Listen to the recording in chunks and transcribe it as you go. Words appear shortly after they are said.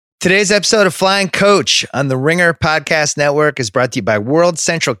Today's episode of Flying Coach on the Ringer Podcast Network is brought to you by World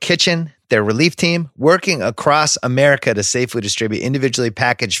Central Kitchen, their relief team working across America to safely distribute individually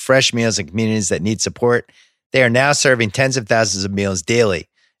packaged fresh meals in communities that need support. They are now serving tens of thousands of meals daily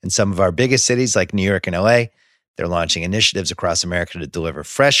in some of our biggest cities like New York and LA. They're launching initiatives across America to deliver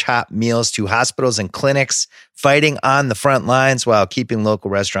fresh, hot meals to hospitals and clinics, fighting on the front lines while keeping local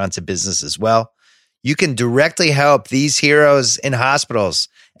restaurants in business as well. You can directly help these heroes in hospitals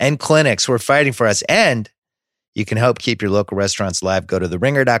and clinics who are fighting for us, and you can help keep your local restaurants alive. Go to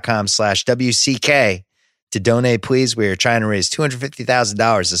theringer.com/WCK to donate, please. We are trying to raise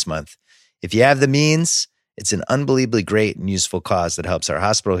 $250,000 this month. If you have the means, it's an unbelievably great and useful cause that helps our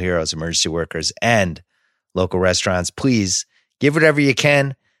hospital heroes, emergency workers, and local restaurants. Please give whatever you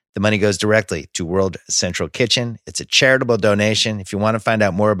can. The money goes directly to World Central Kitchen. It's a charitable donation. If you want to find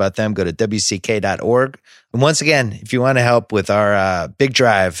out more about them, go to WCK.org. And once again, if you want to help with our big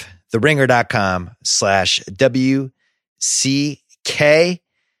drive, theringer.com/WCK.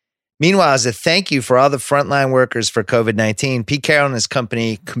 Meanwhile, as a thank you for all the frontline workers for COVID-19, Pete Carroll and his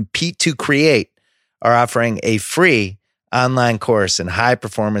company Compete to Create are offering a free online course in high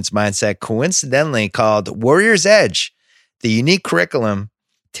performance mindset, coincidentally called Warrior's Edge. The unique curriculum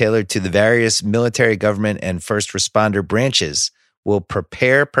tailored to the various military, government, and first responder branches will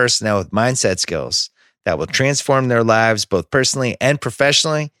prepare personnel with mindset skills that will transform their lives both personally and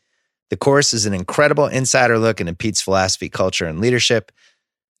professionally. The course is an incredible insider look into Pete's philosophy, culture, and leadership.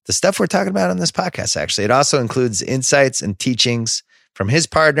 The stuff we're talking about on this podcast, actually. It also includes insights and teachings from his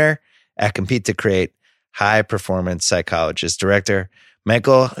partner at Compete to Create, high performance psychologist, director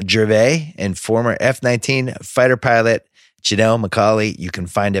Michael Gervais, and former F-19 fighter pilot Janelle McCauley. You can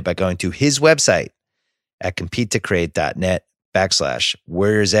find it by going to his website at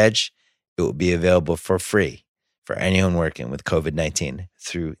competetocreate.net/Warrior's Edge. It will be available for free for anyone working with COVID-19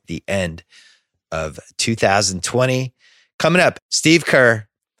 through the end of 2020. Coming up, Steve Kerr,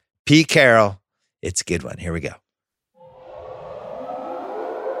 Pete Carroll. It's a good one. Here we go.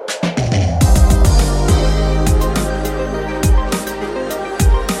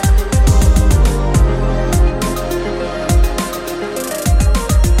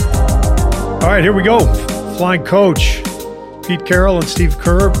 All right, here we go. Flying Coach, Pete Carroll and Steve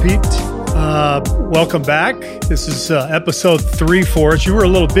Kerr. Pete, welcome back. This is episode 3 for us. You were a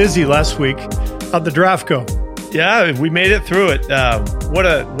little busy last week. How'd the draft go? Yeah, we made it through it. What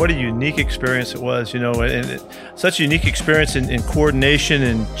a unique experience it was, and such a unique experience in coordination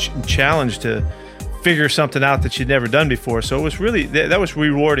and challenge to figure something out that you'd never done before. So it was really, that was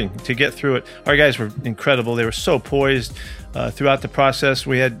rewarding to get through it. Our guys were incredible. They were so poised throughout the process.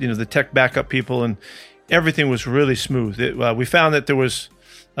 We had, the tech backup people, and everything was really smooth. We found that there was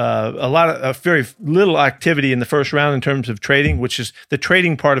very little activity in the first round in terms of trading, which is the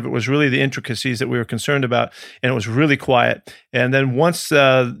trading part of it was really the intricacies that we were concerned about, and it was really quiet. And then once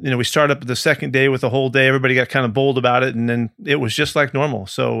we started up the second day with the whole day, everybody got kind of bold about it, and then it was just like normal.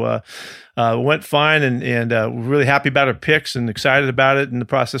 So went fine, and we're really happy about our picks and excited about it, and the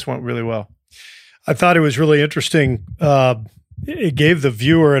process went really well. I thought it was really interesting. It gave the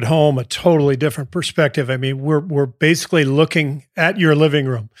viewer at home a totally different perspective. I mean, we're basically looking at your living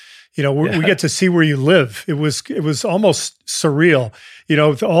room. We get to see where you live. It was almost surreal.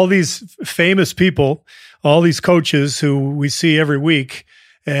 All these famous people, all these coaches who we see every week,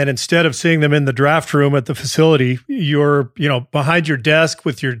 and instead of seeing them in the draft room at the facility, you're behind your desk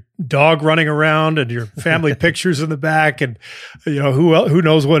with your dog running around and your family pictures in the back, and who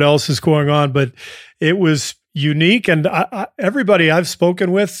knows what else is going on. But it was unique, and everybody I've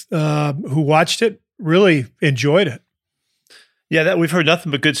spoken with who watched it really enjoyed it. Yeah, that we've heard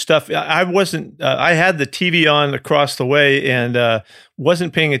nothing but good stuff. I wasn't. I had the TV on across the way and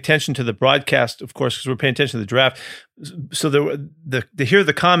wasn't paying attention to the broadcast, of course, because we're paying attention to the draft. So to hear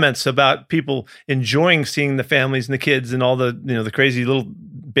the comments about people enjoying seeing the families and the kids and all the the crazy little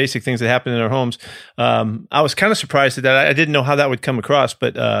basic things that happen in our homes, I was kind of surprised at that. I didn't know how that would come across,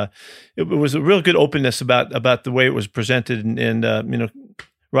 but it was a real good openness about the way it was presented, and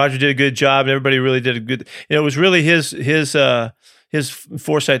Roger did a good job, and everybody really did a good. It was really his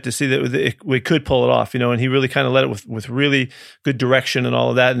foresight to see that we could pull it off, and he really kind of led it with really good direction and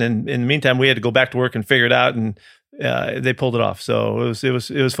all of that. And then in the meantime, we had to go back to work and figure it out, and they pulled it off. So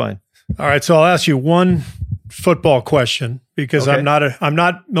it was fine. All right, so I'll ask you one football question because okay. I'm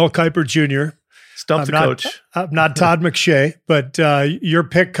not Mel Kiper Jr. Stump the coach. I'm not Todd McShay, but your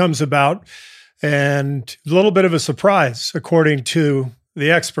pick comes about, and a little bit of a surprise according to the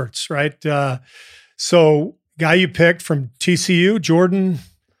experts, right? So guy you picked from TCU, Jordan?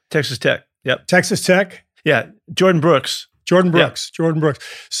 Texas Tech. Yep. Texas Tech? Yeah. Jordan Brooks. Jordan Brooks. Yeah. Jordan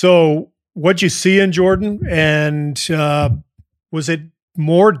Brooks. So what'd you see in Jordan? And was it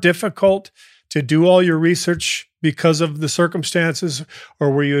more difficult to do all your research because of the circumstances,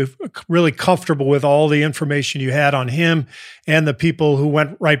 or were you really comfortable with all the information you had on him and the people who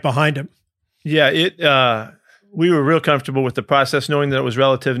went right behind him? Yeah, we were real comfortable with the process, knowing that it was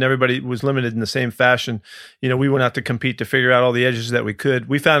relative and everybody was limited in the same fashion. We went out to compete to figure out all the edges that we could.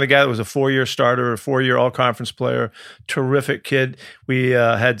 We found a guy that was a 4-year starter, a 4-year all-conference player, terrific kid. We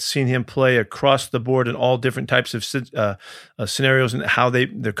had seen him play across the board in all different types of scenarios and how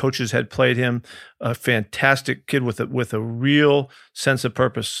their coaches had played him. A fantastic kid with a real sense of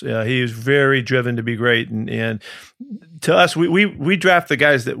purpose. He was very driven to be great, and to us, we draft the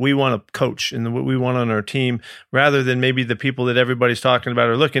guys that we want to coach and what we want on our team, rather than maybe the people that everybody's talking about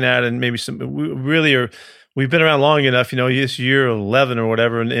or looking at, and maybe we've been around long enough, this year 11 or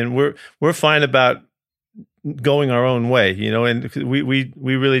whatever, and we're fine about going our own way, and we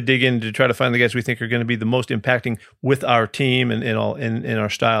really dig in to try to find the guys we think are going to be the most impacting with our team and in our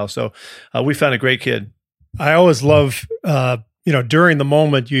style. So we found a great kid. I always love, during the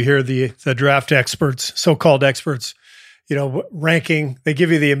moment you hear the draft experts, so-called experts, ranking, they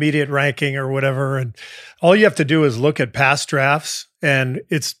give you the immediate ranking or whatever. And all you have to do is look at past drafts, and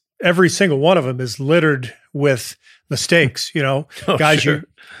it's every single one of them is littered with mistakes, guys, sure.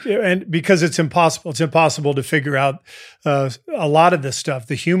 And because it's impossible to figure out a lot of this stuff,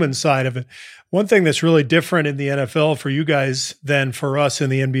 the human side of it. One thing that's really different in the NFL for you guys than for us in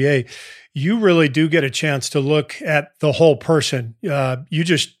the NBA, you really do get a chance to look at the whole person. You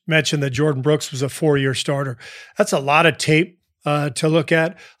just mentioned that Jordan Brooks was a 4-year starter. That's a lot of tape to look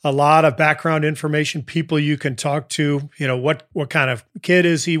at, a lot of background information, people you can talk to, what kind of kid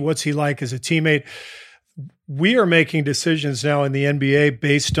is he? What's he like as a teammate? We are making decisions now in the NBA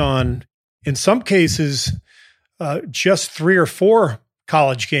based on, in some cases, just 3 or 4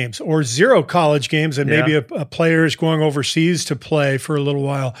 college games or 0 college games, and maybe a player is going overseas to play for a little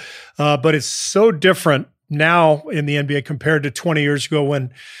while. But it's so different now in the NBA compared to 20 years ago,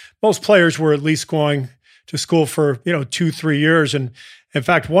 when most players were at least going to school for 2-3 years. And in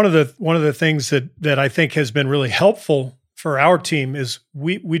fact, one of the things that I think has been really helpful for our team is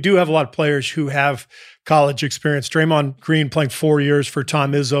we do have a lot of players who have college experience. Draymond Green playing 4 years for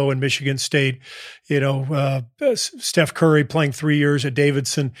Tom Izzo in Michigan State, Steph Curry playing 3 years at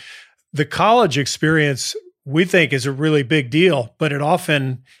Davidson. The college experience, we think, is a really big deal, but it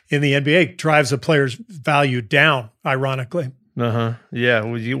often in the NBA drives a player's value down, ironically. Yeah.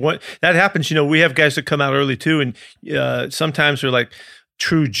 Well, that happens. We have guys that come out early too, and sometimes they're like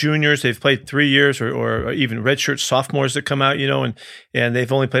true juniors. They've played 3 years, or even redshirt sophomores that come out, and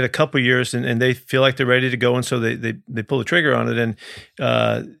they've only played a couple years, and they feel like they're ready to go, and so they pull the trigger on it,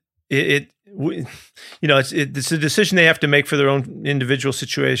 and it's a decision they have to make for their own individual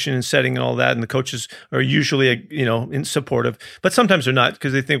situation and setting and all that. And the coaches are usually, supportive, but sometimes they're not,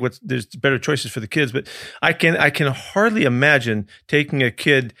 because they think there's better choices for the kids. But I can hardly imagine taking a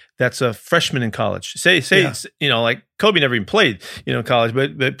kid that's a freshman in college. Say, like Kobe never even played, in college,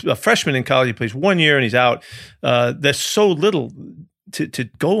 but a freshman in college, he plays 1 year and he's out. There's so little to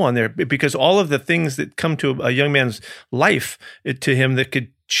go on there, because all of the things that come to a young man's life to him that could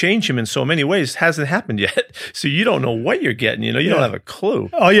change him in so many ways hasn't happened yet. So you don't know what you're getting, you don't have a clue.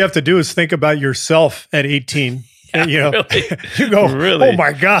 All you have to do is think about yourself at 18. Really? You go, really? Oh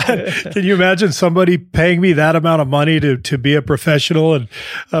my God. Can you imagine somebody paying me that amount of money to be a professional? And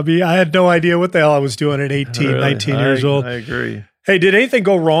I had no idea what the hell I was doing at 18, really? 19 years old. I agree. Hey, did anything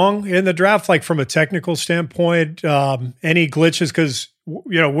go wrong in the draft, like from a technical standpoint? Any glitches? Because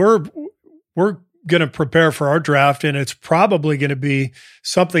we're going to prepare for our draft, and it's probably going to be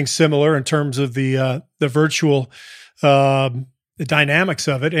something similar in terms of the virtual the dynamics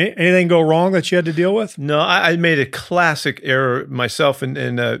of it. Anything go wrong that you had to deal with? No, I made a classic error myself, and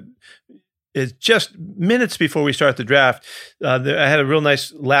it's just minutes before we start the draft. I had a real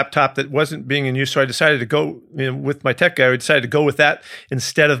nice laptop that wasn't being in use, so I decided to go with my tech guy. I decided to go with that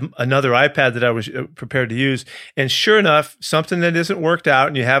instead of another iPad that I was prepared to use. And sure enough, something that isn't worked out,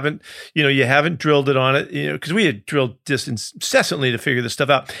 and you haven't drilled it on it, because we had drilled just incessantly to figure this stuff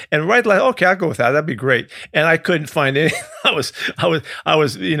out. And okay, I'll go with that. That'd be great. And I couldn't find any. I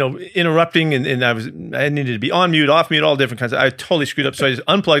was interrupting, and I needed to be on mute, off mute, all different kinds. I totally screwed up, so I just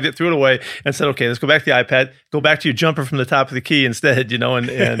unplugged it, threw it away, and said, okay, let's go back to the iPad, go back to your jumper from the top of the key instead,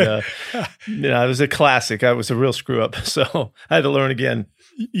 and it was a classic. I was a real screw up. So I had to learn again.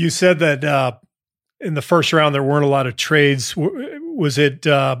 You said that in the first round, there weren't a lot of trades. Was it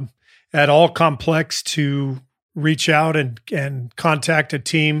at all complex to reach out and contact a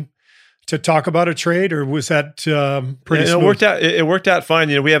team to talk about a trade, or was that pretty smooth? It worked out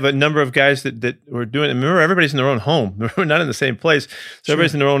fine. We have a number of guys that were doing it. Remember, everybody's in their own home. We're not in the same place. So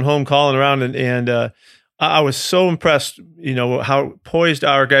everybody's in their own home calling around. And I was so impressed, how poised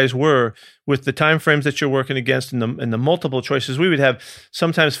our guys were with the time frames that you're working against and the multiple choices. We would have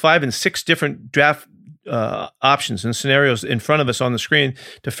sometimes 5 and 6 different draft options and scenarios in front of us on the screen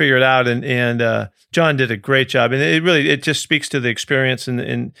to figure it out. And John did a great job. And it just speaks to the experience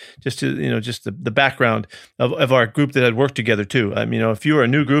and just to, just the background of our group that had worked together too. If you were a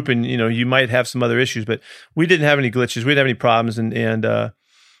new group and, you might have some other issues, but we didn't have any glitches. We didn't have any problems. And the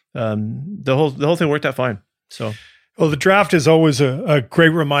whole thing worked out fine. So, well, the draft is always a great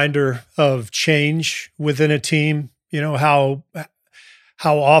reminder of change within a team.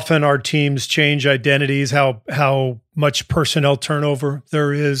 How often our teams change identities, how much personnel turnover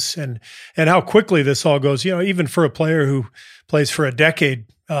there is, and how quickly this all goes. Even for a player who plays for a decade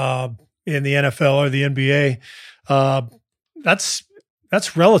in the NFL or the NBA,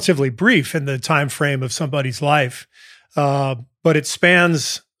 that's relatively brief in the time frame of somebody's life. But it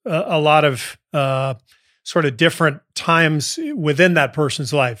spans a lot of sort of different times within that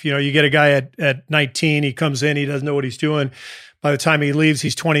person's life. You get a guy at 19, he comes in, he doesn't know what he's doing. By the time he leaves,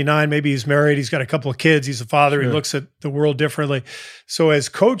 he's 29. Maybe he's married. He's got a couple of kids. He's a father. Sure. He looks at the world differently. So as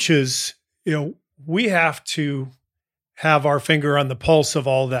coaches, we have to have our finger on the pulse of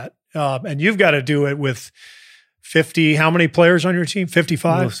all that. And you've got to do it with 50. How many players on your team?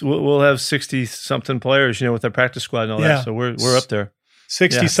 55? We'll have 60-something players, with our practice squad and all that. So we're up there.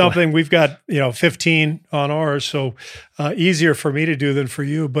 60-something. Yeah. We've got, 15 on ours. So easier for me to do than for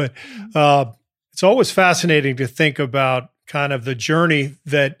you. But it's always fascinating to think about kind of the journey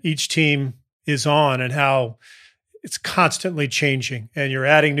that each team is on and how it's constantly changing, and you're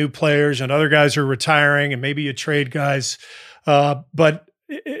adding new players and other guys are retiring and maybe you trade guys. But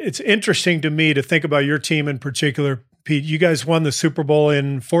it's interesting to me to think about your team in particular. Pete, you guys won the Super Bowl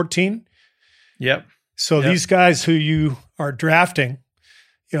in 2014. Yep. So these guys who you are drafting,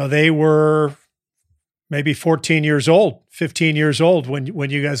 they were maybe 14 years old, 15 years old when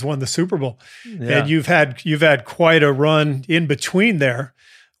you guys won the Super Bowl. Yeah. And you've had quite a run in between there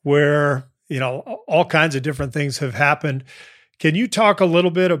where, all kinds of different things have happened. Can you talk a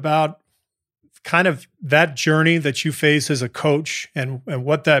little bit about kind of that journey that you face as a coach and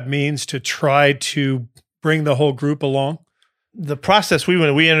what that means to try to bring the whole group along? The process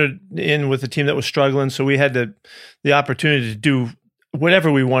we entered in with a team that was struggling, so we had the opportunity to do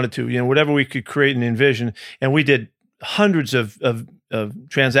whatever we wanted to, whatever we could create and envision. And we did hundreds of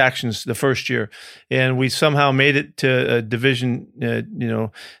transactions the first year, and we somehow made it to a division.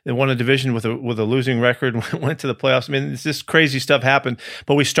 They won a division with a losing record, went to the playoffs. It's just crazy stuff happened.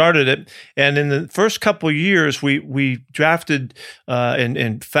 But we started it, and in the first couple of years, we drafted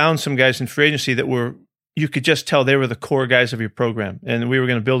and found some guys in free agency that were. You could just tell they were the core guys of your program, and we were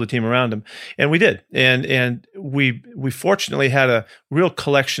going to build a team around them, and we did. And we fortunately had a real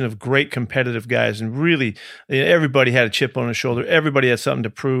collection of great competitive guys, and really everybody had a chip on his shoulder. Everybody had something to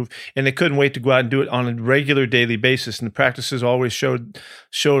prove, and they couldn't wait to go out and do it on a regular daily basis. And the practices always showed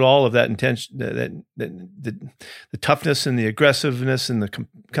all of that intention, the toughness and the aggressiveness and the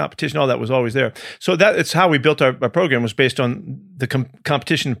competition. All that was always there. So it's how we built our program, was based on the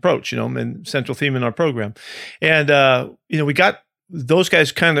competition approach, and central theme in our program. And, we got those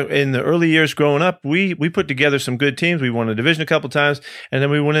guys kind of in the early years growing up. We put together some good teams. We won a division a couple of times, and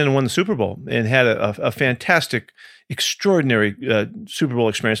then we went in and won the Super Bowl and had a fantastic, extraordinary Super Bowl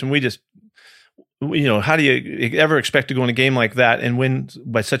experience. And we just, how do you ever expect to go in a game like that and win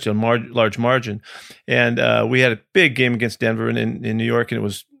by such a large margin? And we had a big game against Denver in New York, and it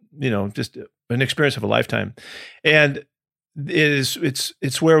was, just an experience of a lifetime. And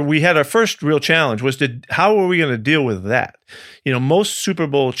it's where we had our first real challenge, was how are we going to deal with that? Most Super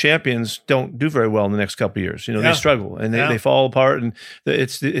Bowl champions don't do very well in the next couple of years. They struggle and they fall apart, and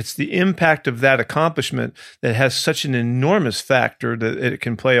it's the impact of that accomplishment that has such an enormous factor that it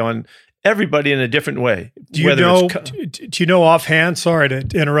can play on everybody in a different way. Do you know offhand? Sorry to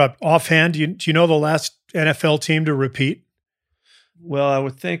interrupt. Offhand, do you know the last NFL team to repeat? Well, I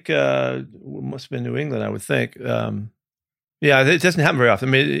would think it must have been New England. I would think. Yeah, it doesn't happen very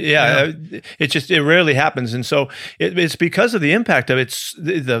often. It rarely happens, and so it's because of the impact of it. It's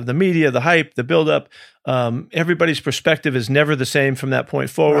the media, the hype, the buildup. everybody's perspective is never the same from that point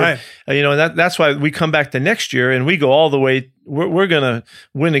forward. Right. And that's why we come back the next year and we go all the way. We're going to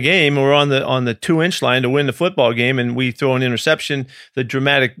win the game. We're on the 2-inch line to win the football game, and we throw an interception. The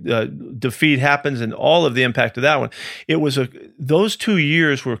dramatic defeat happens, and all of the impact of that one. It was those 2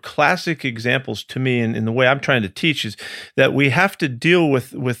 years were classic examples to me, in the way I'm trying to teach is that we have to deal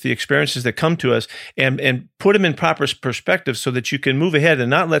with the experiences that come to us and put them in proper perspective so that you can move ahead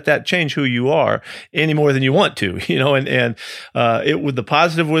and not let that change who you are any more than you want to. The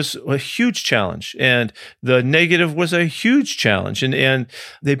positive was a huge challenge, and the negative was a huge challenge, and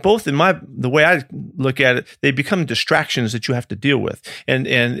they both, the way I look at it, they become distractions that you have to deal with, and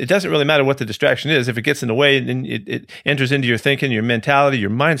it doesn't really matter what the distraction is. If it gets in the way and it enters into your thinking, your mentality, your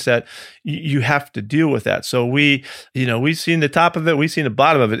mindset, you have to deal with that. So we've seen the top of it, we've seen the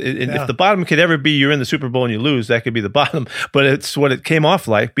bottom of it, and if the bottom could ever be you're in the Super Bowl and you lose, that could be the bottom, but it's what it came off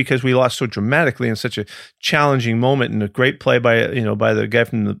like, because we lost so dramatically in such a challenging moment, and a great play by the guy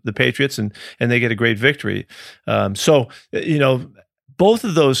from the Patriots, and they get a great victory. Both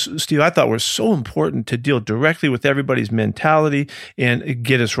of those, Steve, I thought were so important to deal directly with everybody's mentality and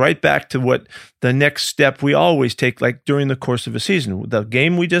get us right back to what the next step we always take, like during the course of a season. The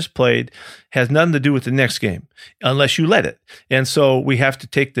game we just played has nothing to do with the next game unless you let it. And so we have to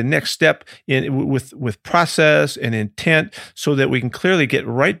take the next step with process and intent so that we can clearly get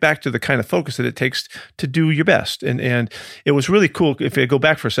right back to the kind of focus that it takes to do your best. And it was really cool. If I go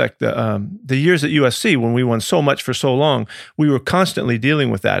back for a sec, the years at USC when we won so much for so long, we were constantly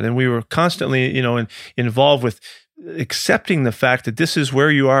dealing with that. And we were constantly, involved with accepting the fact that this is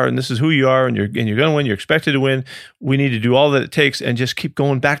where you are and this is who you are, and you're going to win. You're expected to win. We need to do all that it takes, and just keep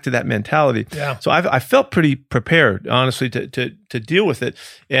going back to that mentality. Yeah. So I felt pretty prepared, honestly, to deal with it,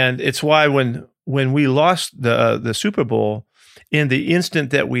 and it's why when we lost the Super Bowl, in the instant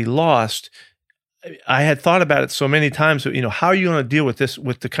that we lost, I had thought about it so many times. How are you going to deal with this,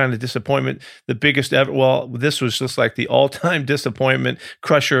 with the kind of disappointment, the biggest ever? Well, this was just like the all-time disappointment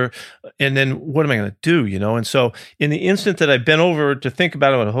crusher. And then what am I going to do? And so in the instant that I bent over to think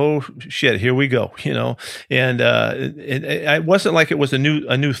about it, I went, oh shit, here we go. And it wasn't like it was a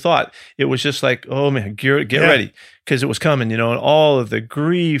new thought. It was just like, oh man, get ready, because it was coming. And all of the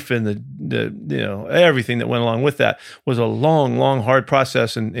grief and the everything that went along with that was a long, long, hard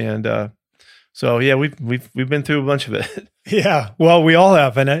process. So yeah, we've been through a bunch of it. Yeah, well, we all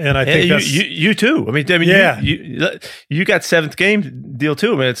have, and I think that's you too. I mean, yeah, you got seventh game deal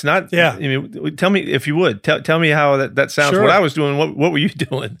too. I mean, it's not. Yeah, tell me if you would tell me how that sounds. Sure. What I was doing. What were you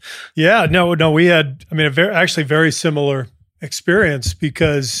doing? Yeah, no, we had. I mean, a very similar experience,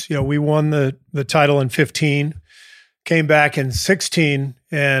 because we won the title in 2015, came back in 2016,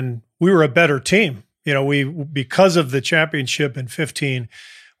 and we were a better team. Because of the championship in 2015.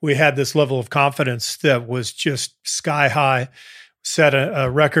 We had this level of confidence that was just sky high, set a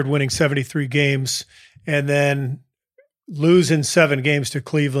record winning 73 games, and then losing 7 games to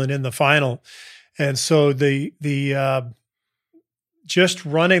Cleveland in the final. And so the just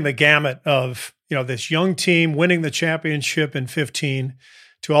running the gamut of, this young team winning the championship in 2015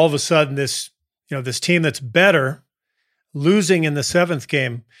 to all of a sudden this team that's better losing in the 7th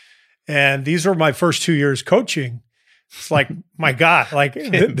game. And these were my first 2 years coaching. It's like, my God, I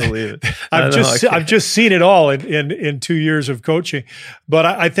can't believe it. I've just seen it all in 2 years of coaching. But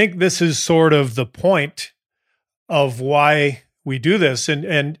I think this is sort of the point of why we do this.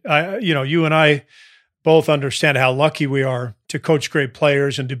 And you and I both understand how lucky we are to coach great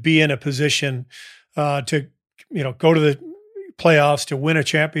players and to be in a position to go to the playoffs, to win a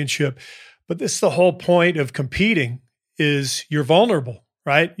championship. But this is the whole point of competing, is you're vulnerable.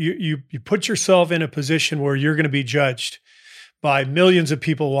 Right? You put yourself in a position where you're going to be judged by millions of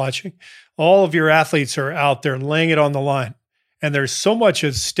people watching. All of your athletes are out there laying it on the line, and there's so much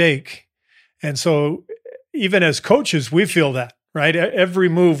at stake. And so even as coaches, we feel that, right? Every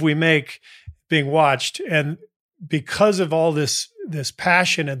move we make being watched. And because of all this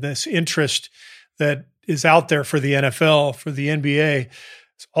passion and this interest that is out there for the NFL, for the NBA,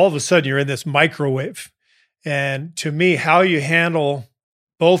 all of a sudden you're in this microwave. And to me, how you handle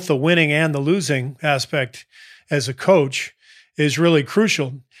both the winning and the losing aspect as a coach is really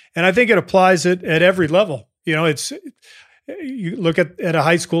crucial. And I think it applies at every level. You look at a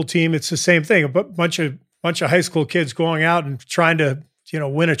high school team, it's the same thing. A bunch of high school kids going out and trying to,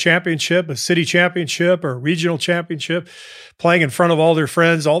 win a championship, a city championship or a regional championship, playing in front of all their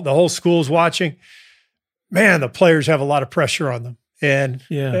friends, the whole school's watching. Man, the players have a lot of pressure on them. And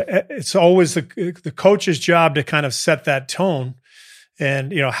it's always the coach's job to kind of set that tone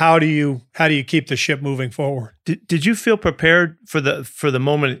And how do you keep the ship moving forward? Did you feel prepared for the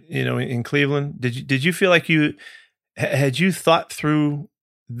moment in Cleveland? Did you feel like had you thought through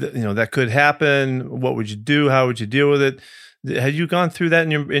that could happen? What would you do? How would you deal with it? Had you gone through that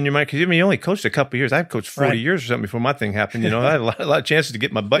in your mind? Because you only coached a couple of years. I've coached 40 years or something before my thing happened. I had a lot of chances to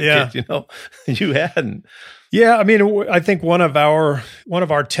get my butt kicked. You hadn't. Yeah, I think one of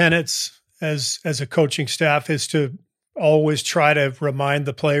our tenets as a coaching staff is to always try to remind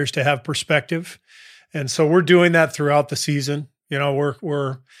the players to have perspective, and so we're doing that throughout the season. We're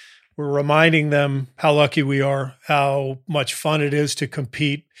reminding them how lucky we are, how much fun it is to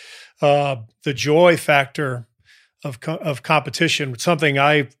compete, the joy factor of competition. Something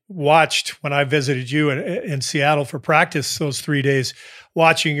I watched when I visited you in Seattle for practice those 3 days,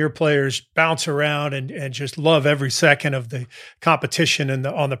 watching your players bounce around and just love every second of the competition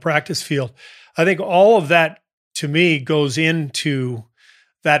on the practice field. I think all of that to me goes into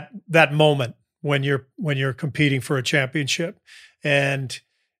that moment when you're competing for a championship, and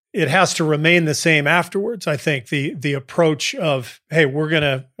it has to remain the same afterwards. I think the approach of, hey, we're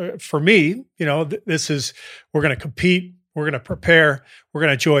gonna, for me, we're gonna compete, we're gonna prepare, we're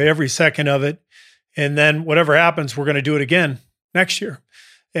gonna enjoy every second of it, and then whatever happens, we're gonna do it again next year.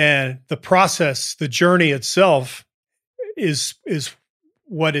 And the process, the journey itself, is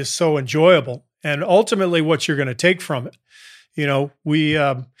what is so enjoyable, and ultimately what you're going to take from it. We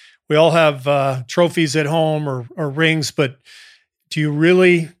all have trophies at home or rings, but do you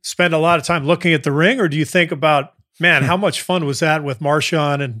really spend a lot of time looking at the ring, or do you think about, man, how much fun was that with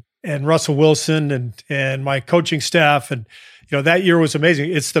Marshawn and Russell Wilson and my coaching staff? And, that year was amazing.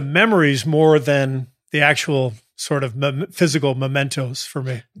 It's the memories more than the actual sort of physical mementos for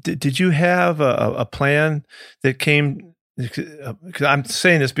me. Did you have a plan that came, because I'm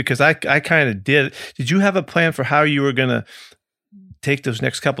saying this because I kind of did. Did you have a plan for how you were going to take those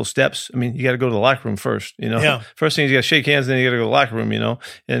next couple steps? I mean, you got to go to the locker room first, Yeah. First thing is you got to shake hands, then you got to go to the locker room,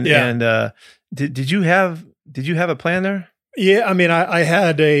 and did you have a plan there? Yeah. I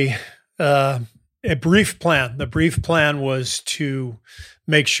had a brief plan. The brief plan was to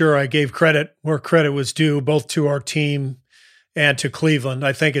make sure I gave credit where credit was due, both to our team and to Cleveland.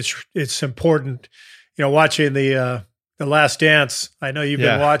 I think it's important, watching the Last Dance. I know you've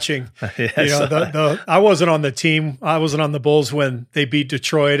been watching. I wasn't on the team. I wasn't on the Bulls when they beat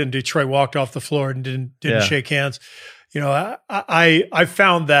Detroit, and Detroit walked off the floor and didn't shake hands. I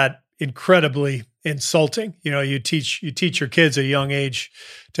found that incredibly insulting. You teach your kids at a young age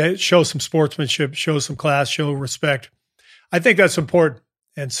to show some sportsmanship, show some class, show respect. I think that's important.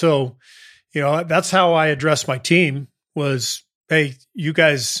 And so, that's how I addressed my team was, hey, you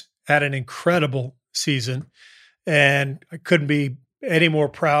guys had an incredible season, and I couldn't be any more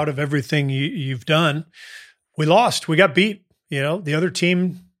proud of everything you've done. We lost. We got beat. The other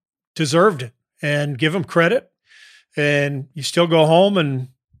team deserved it, and give them credit. And you still go home and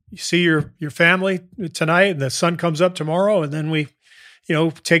you see your family tonight, and the sun comes up tomorrow, and then we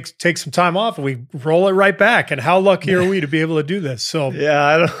take some time off and we roll it right back. And how lucky are we to be able to do this? So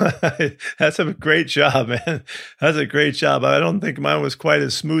that's a great job, man. That's a great job. I don't think mine was quite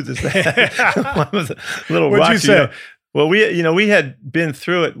as smooth as that. Mine was a little rocky. What'd you say? Well, we had been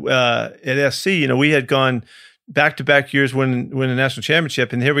through it at SC. We had gone back-to-back years win a national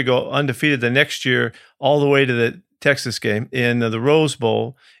championship, and here we go undefeated the next year all the way to the Texas game in the Rose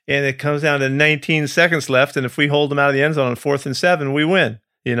Bowl, and it comes down to 19 seconds left, and if we hold them out of the end zone on 4th and 7, we win,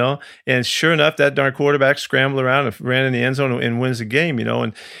 and sure enough, that darn quarterback scrambled around and ran in the end zone and wins the game,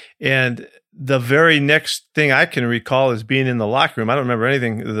 and the very next thing I can recall is being in the locker room. I don't remember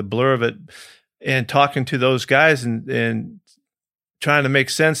anything, the blur of it, and talking to those guys and trying to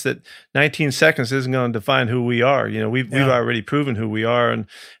make sense that 19 seconds isn't going to define who we are. We've already proven who we are, and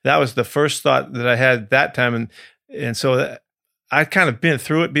that was the first thought that I had that time, and so I'd kind of been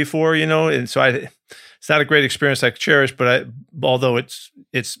through it before, and so it's not a great experience I cherish, but although it's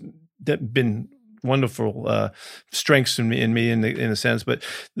been wonderful strengths in me in a sense. But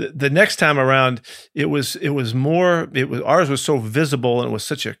the next time around, ours was so visible, and it was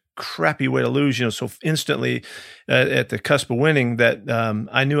such a crappy way to lose, so instantly at the cusp of winning that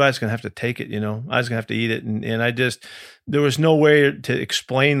I knew I was going to have to take it. I was going to have to eat it, and there was no way to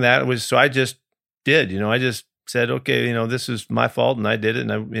explain that. So I just did. I just said, okay, this is my fault, and I did it,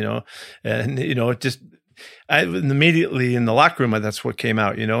 and I immediately in the locker room, that's what came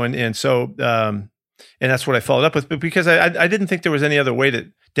out, and so and that's what I followed up with, but because I didn't think there was any other way to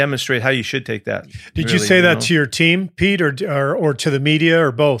demonstrate how you should take that. Did you say that to your team, Pete, or to the media,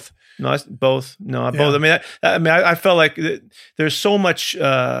 or both? No, both. No, both. I felt like there's so much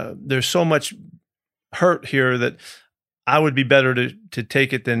hurt here that I would be better to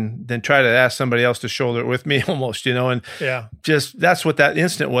take it than try to ask somebody else to shoulder it with me almost, and just that's what that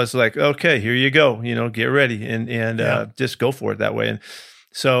instant was like. Okay, here you go, get ready and just go for it that way. And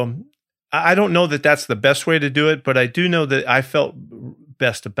so I don't know that that's the best way to do it, but I do know that I felt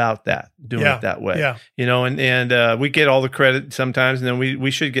best about that, doing it that way, and we get all the credit sometimes, and then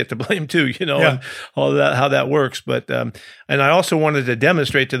we should get to blame too, and all that, how that works. But, and I also wanted to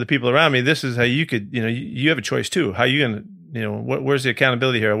demonstrate to the people around me, this is how you could, you have a choice too. How you going to, where's the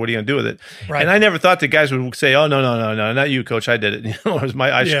accountability here? What are you going to do with it? Right. And I never thought the guys would say, oh, no, not you, coach. I did it. It was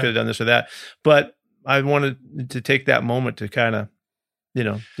I could have done this or that. But I wanted to take that moment to kind of,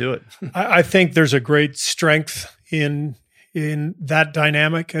 do it. I think there's a great strength in that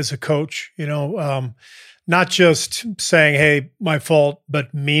dynamic as a coach, not just saying, hey, my fault,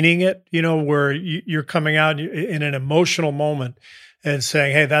 but meaning it, where you're coming out in an emotional moment and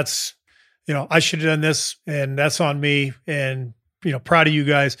saying, hey, that's, I should have done this and that's on me, and, proud of you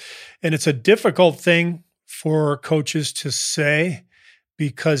guys. And it's a difficult thing for coaches to say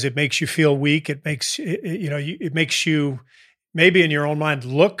because it makes you feel weak. It makes, it makes you maybe in your own mind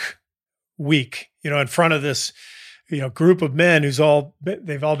look weak, in front of this group of men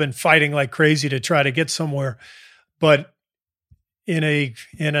they've all been fighting like crazy to try to get somewhere. But in a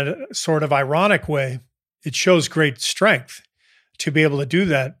sort of ironic way, it shows great strength to be able to do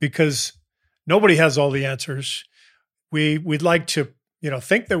that, because nobody has all the answers. We'd like to,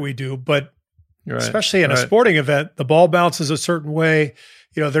 think that we do, but especially in a sporting event, the ball bounces a certain way.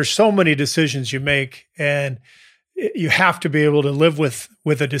 There's so many decisions you make, and you have to be able to live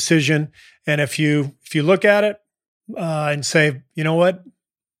with a decision. And if you look at it, and say, you know what,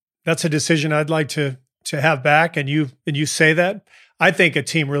 that's a decision I'd like to have back, and you say that, I think a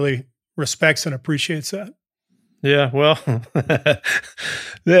team really respects and appreciates that. Yeah, well,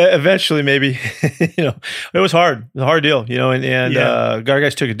 eventually maybe, it was hard. It was a hard deal, and our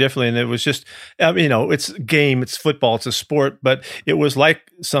guys took it differently, and it was just, it's a game, it's football, it's a sport, but it was like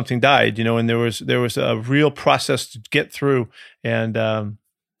something died, and there was a real process to get through, and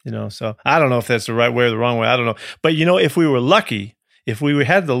so I don't know if that's the right way or the wrong way. I don't know. But, if we were lucky, if we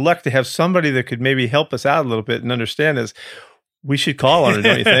had the luck to have somebody that could maybe help us out a little bit and understand this, we should call on her,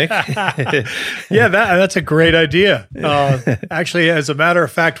 don't you think? Yeah, that's a great idea. Actually, as a matter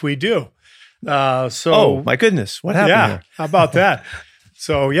of fact, we do. Oh, my goodness. What happened there? How about that?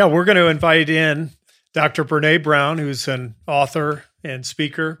 So, we're going to invite in Dr. Brene Brown, who's an author and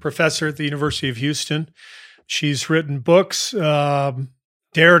speaker, professor at the University of Houston. She's written books.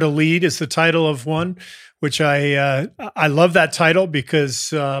 Dare to Lead is the title of one, which I love that title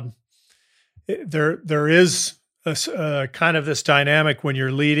because there is a kind of this dynamic when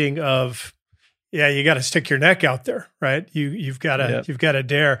you're leading of, you got to stick your neck out there, right? You've got to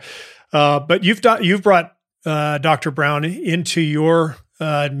dare. But you've brought Dr. Brown into your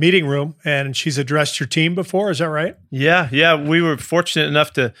meeting room, and she's addressed your team before. Is that right? Yeah. We were fortunate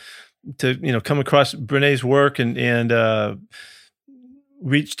enough to come across Brene's work and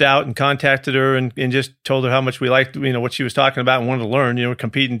reached out and contacted her and just told her how much we liked, what she was talking about and wanted to learn,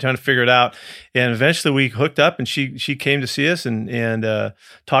 competing, trying to figure it out. And eventually we hooked up, and she came to see us and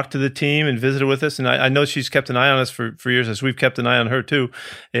talked to the team and visited with us. And I know she's kept an eye on us for years, as we've kept an eye on her too.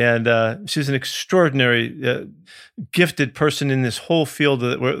 And she's an extraordinary, gifted person in this whole field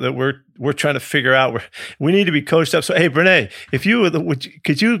that we're trying to figure out. We need to be coached up. So, hey, Brene, if you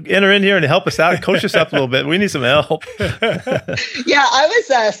could you enter in here and help us out, coach us up a little bit? We need some help. Yeah, I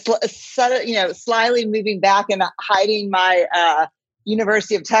was slyly moving back and hiding my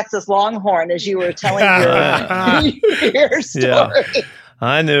University of Texas Longhorn as you were telling your story. Yeah.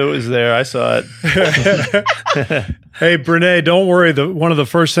 I knew it was there. I saw it. Hey, Brene, don't worry. One of the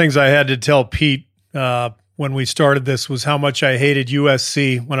first things I had to tell Pete when we started this was how much I hated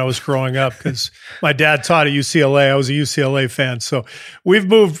USC when I was growing up, because my dad taught at UCLA. I was a UCLA fan. So we've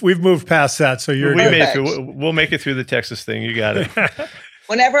moved past that. So we'll make it through the Texas thing. You got it.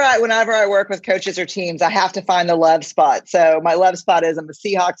 Whenever I work with coaches or teams, I have to find the love spot. So my love spot is I'm a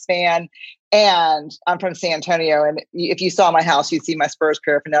Seahawks fan, and I'm from San Antonio. And if you saw my house, you'd see my Spurs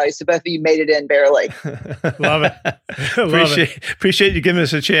paraphernalia. So both of you made it in barely. Love it. Appreciate you giving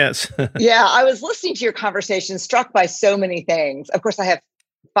us a chance. Yeah, I was listening to your conversation, struck by so many things. Of course, I have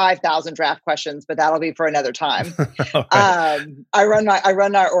 5,000 draft questions, but that'll be for another time. Right. I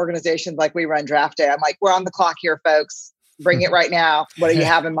run our organizations like we run draft day. I'm like, we're on the clock here, folks. Bring it right now. What do you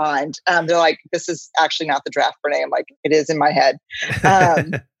have in mind? They're like, this is actually not the draft, Brene. I'm like, it is in my head.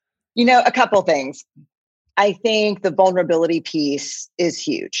 A couple things. I think the vulnerability piece is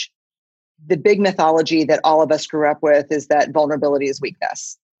huge. The big mythology that all of us grew up with is that vulnerability is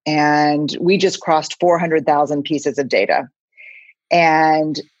weakness. And we just crossed 400,000 pieces of data.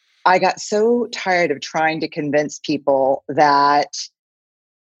 And I got so tired of trying to convince people that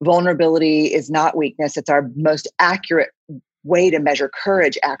vulnerability is not weakness. It's our most accurate way to measure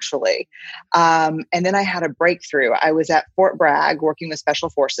courage, actually. And then I had a breakthrough. I was at Fort Bragg working with Special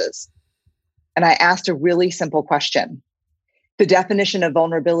Forces. And I asked a really simple question. The definition of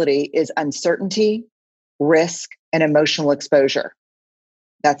vulnerability is uncertainty, risk, and emotional exposure.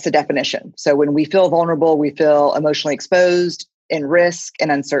 That's the definition. So when we feel vulnerable, we feel emotionally exposed, in risk,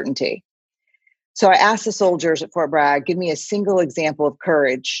 and uncertainty. So I asked the soldiers at Fort Bragg, give me a single example of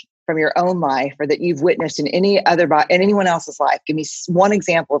courage from your own life or that you've witnessed in anyone else's life. Give me one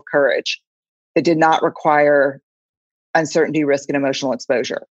example of courage that did not require uncertainty, risk, and emotional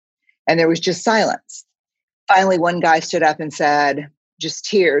exposure. And there was just silence. Finally, one guy stood up and said, just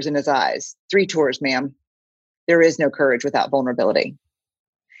tears in his eyes, 3 tours, ma'am. There is no courage without vulnerability.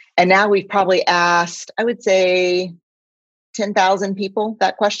 And now we've probably asked, I would say, 10,000 people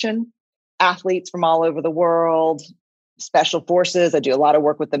that question. Athletes from all over the world, special forces. I do a lot of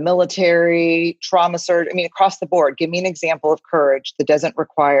work with the military, trauma surgery. I mean, across the board, give me an example of courage that doesn't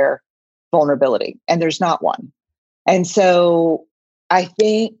require vulnerability. And there's not one. And so I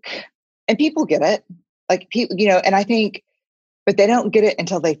think, and people get it, like people, and I think, but they don't get it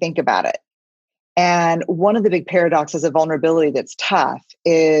until they think about it. And one of the big paradoxes of vulnerability that's tough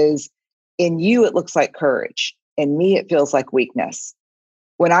is in you, it looks like courage. In me, it feels like weakness.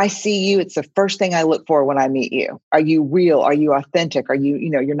 When I see you, it's the first thing I look for when I meet you. Are you real? Are you authentic? Are you,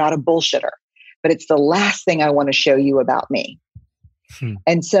 you're not a bullshitter, but it's the last thing I want to show you about me.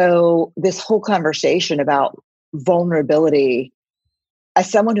 And so this whole conversation about vulnerability, as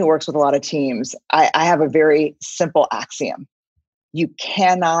someone who works with a lot of teams, I have a very simple axiom. You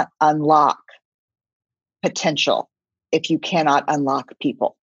cannot unlock potential if you cannot unlock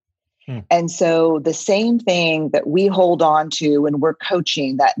people. And so the same thing that we hold on to when we're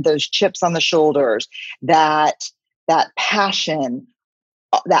coaching, that those chips on the shoulders, that passion,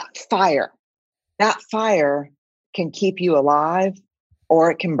 that fire can keep you alive or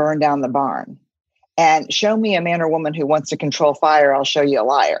it can burn down the barn. And show me a man or woman who wants to control fire, I'll show you a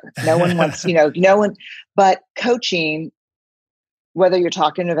liar. No one wants, no one, but coaching, whether you're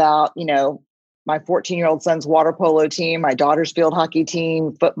talking about, my 14-year-old son's water polo team, my daughter's field hockey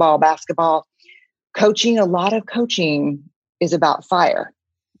team, football, basketball, coaching, a lot of coaching is about fire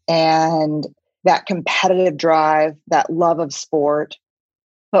and that competitive drive, that love of sport.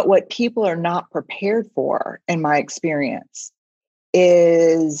 But what people are not prepared for, in my experience,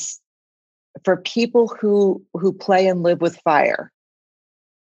 is for people who play and live with fire,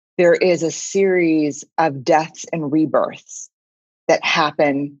 there is a series of deaths and rebirths that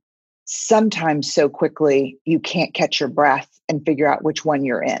happen sometimes so quickly you can't catch your breath and figure out which one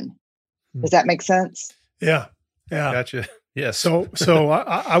you're in. Does that make sense? Yeah. Gotcha. Yes. So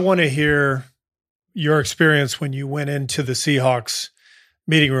I want to hear your experience when you went into the Seahawks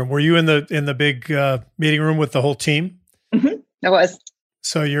meeting room. Were you in the big meeting room with the whole team? Mm-hmm. I was.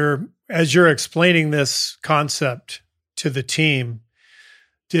 So as you're explaining this concept to the team,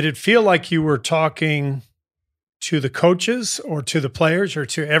 did it feel like you were talking to the coaches or to the players or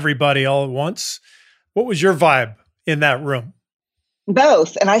to everybody all at once? What was your vibe in that room?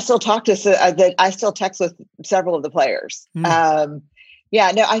 Both. And I still I still text with several of the players. I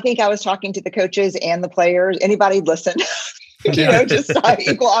think I was talking to the coaches and the players. Anybody listen, just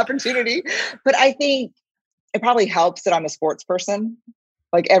equal opportunity. But I think it probably helps that I'm a sports person.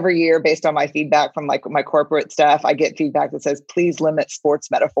 Like every year, based on my feedback from like my corporate stuff, I get feedback that says, please limit sports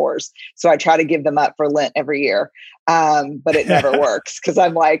metaphors. So I try to give them up for Lent every year. But it never works because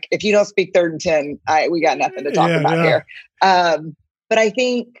I'm like, if you don't speak 3rd and 10, we got nothing to talk about here. But I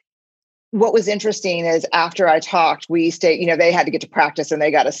think what was interesting is after I talked, we stayed, they had to get to practice and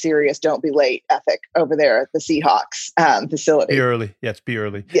they got a serious don't be late ethic over there at the Seahawks facility. Be early. Yes, be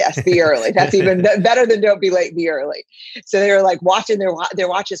early. Yes, be early. That's even better than don't be late, be early. So they were like watching their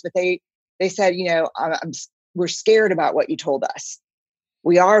watches, but they said, we're scared about what you told us.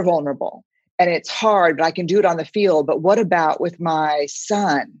 We are vulnerable and it's hard, but I can do it on the field. But what about with my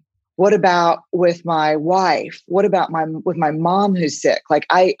son? What about with my wife? What about with my mom who's sick? Like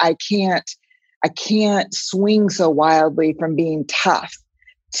I can't swing so wildly from being tough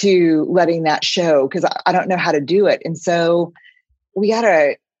to letting that show because I don't know how to do it. And so we got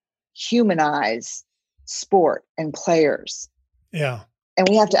to humanize sport and players. Yeah. And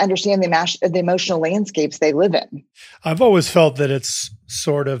we have to understand the emotional landscapes they live in. I've always felt that it's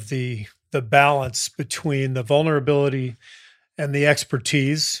sort of the balance between the vulnerability and the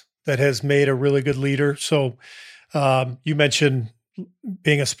expertise that has made a really good leader. So you mentioned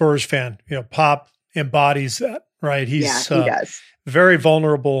being a Spurs fan, Pop embodies that, right? He's he does. Very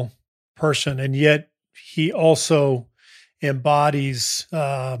vulnerable person, and yet he also embodies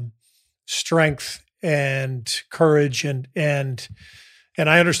strength and courage, and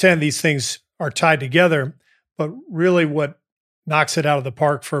I understand these things are tied together, but really what knocks it out of the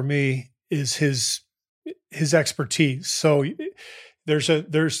park for me is his expertise. So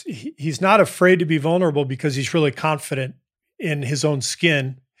he's not afraid to be vulnerable because he's really confident in his own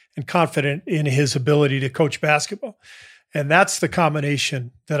skin and confident in his ability to coach basketball. And that's the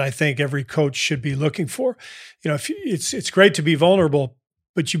combination that I think every coach should be looking for. It's great to be vulnerable,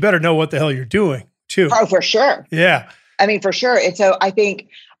 but you better know what the hell you're doing too. Oh, for sure. Yeah. I mean, for sure. And so I think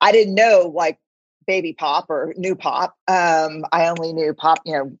I didn't know like baby Pop or new Pop. I only knew Pop,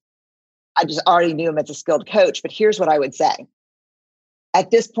 I just already knew him as a skilled coach. But here's what I would say.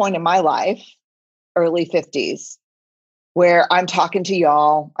 At this point in my life, early 50s, where I'm talking to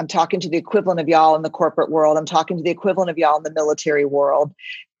y'all, I'm talking to the equivalent of y'all in the corporate world, I'm talking to the equivalent of y'all in the military world.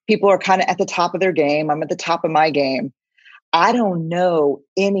 People are kind of at the top of their game. I'm at the top of my game. I don't know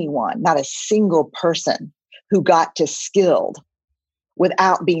anyone, not a single person, who got to skilled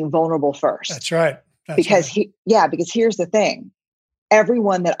without being vulnerable first. That's right. Because here's the thing.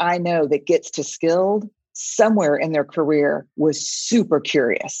 Everyone that I know that gets to skilled somewhere in their career was super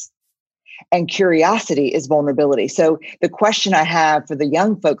curious. And curiosity is vulnerability. So the question I have for the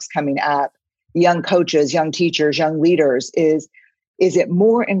young folks coming up, young coaches, young teachers, young leaders is it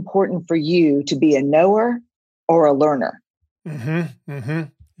more important for you to be a knower or a learner? Mm-hmm. Mm-hmm.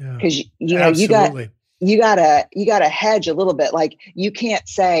 Yeah. Because you gotta hedge a little bit. Like you can't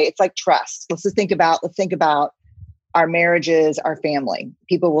say it's like trust. Let's think about our marriages, our family.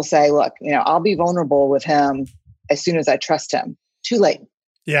 People will say, look, I'll be vulnerable with him as soon as I trust him. Too late.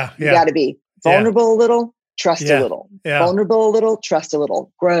 Yeah. You got to be vulnerable a little, trust a little. Yeah. Vulnerable a little, trust a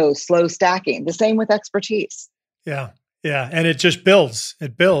little. Grow, slow stacking. The same with expertise. Yeah. Yeah. And it just builds.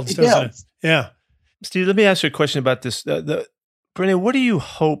 It builds, doesn't it? Yeah. Steve, let me ask you a question about this. Brene, what do you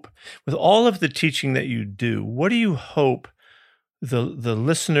hope, with all of the teaching that you do, what do you hope the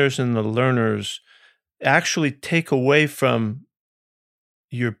listeners and the learners actually take away from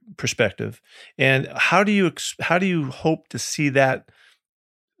your perspective? And how do you hope to see that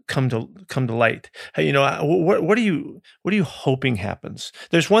come to light? What are you hoping happens?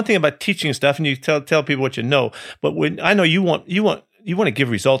 There's one thing about teaching stuff, and you tell people what you know, but when I know you want to give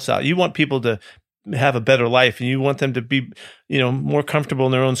results out. You want people to have a better life, and you want them to be, more comfortable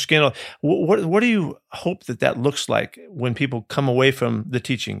in their own skin. What do you hope that looks like when people come away from the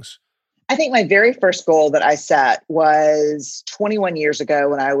teachings? I think my very first goal that I set was 21 years ago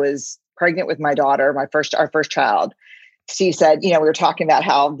when I was pregnant with my daughter, our first child. Steve said, we were talking about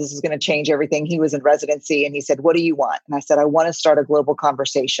how this is going to change everything. He was in residency and he said, what do you want? And I said, I want to start a global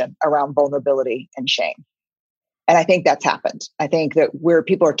conversation around vulnerability and shame. And I think that's happened. I think that where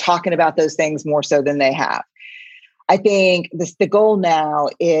people are talking about those things more so than they have. I think the goal now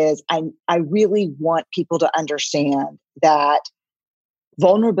is I really want people to understand that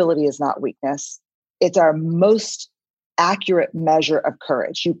vulnerability is not weakness. It's our most accurate measure of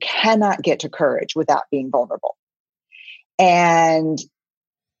courage. You cannot get to courage without being vulnerable. And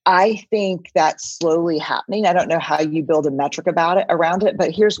I think that's slowly happening. I don't know how you build a metric around it,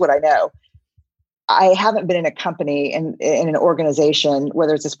 but here's what I know. I haven't been in a company in an organization,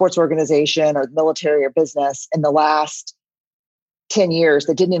 whether it's a sports organization or military or business, in the last 10 years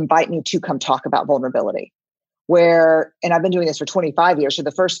that didn't invite me to come talk about vulnerability. And I've been doing this for 25 years. So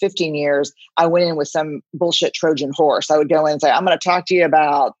the first 15 years, I went in with some bullshit Trojan horse. I would go in and say, I'm going to talk to you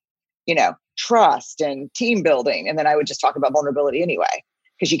about, trust and team building. And then I would just talk about vulnerability anyway,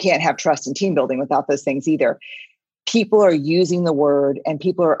 because you can't have trust and team building without those things either. People are using the word and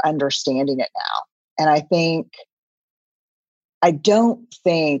people are understanding it now. And I don't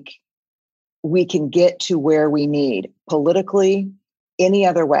think we can get to where we need politically any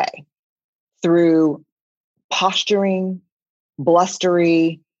other way through posturing,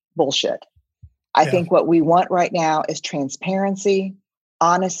 blustery bullshit. I think what we want right now is transparency,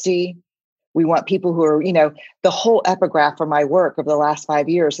 honesty. We want people who are, the whole epigraph for my work over the last 5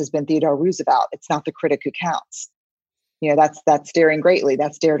 years has been Theodore Roosevelt. It's not the critic who counts. That's daring greatly.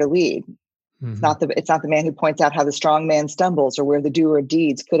 That's dare to lead. Mm-hmm. It's not the man who points out how the strong man stumbles or where the doer of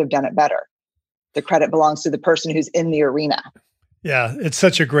deeds could have done it better. The credit belongs to the person who's in the arena. Yeah, it's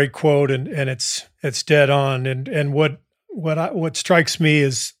such a great quote, and it's dead on. And what strikes me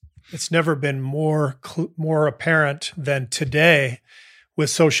is it's never been more apparent than today with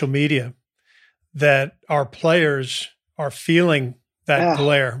social media that our players are feeling that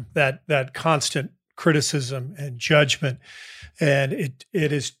glare, that constant criticism and judgment. and it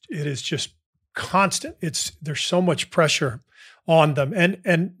is just constant. There's so much pressure on them,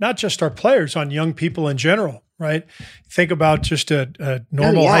 and not just our players, on young people in general, right? Think about just a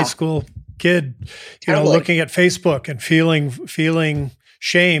normal high school kid, looking at Facebook and feeling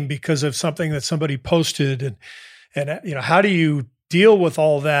shame because of something that somebody posted, and how do you deal with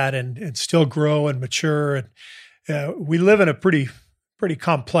all that and still grow and mature? And we live in a pretty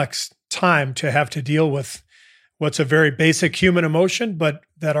complex time to have to deal with what's a very basic human emotion, but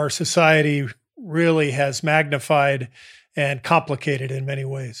that our society really has magnified and complicated in many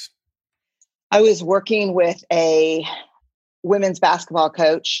ways. I was working with a women's basketball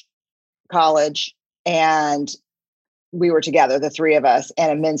coach, college, and we were together, the three of us,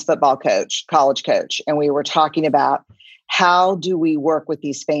 and a men's football coach, college coach. And we were talking about how do we work with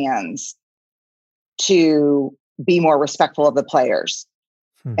these fans to be more respectful of the players.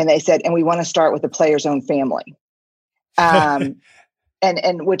 And they said, and we want to start with the player's own family. And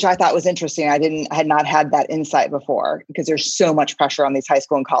which I thought was interesting. I had not had that insight before, because there's so much pressure on these high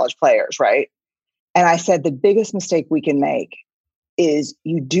school and college players, right? And I said, the biggest mistake we can make is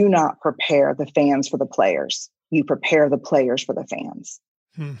you do not prepare the fans for the players. You prepare the players for the fans.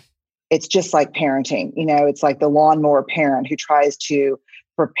 It's just like parenting. It's like the lawnmower parent who tries to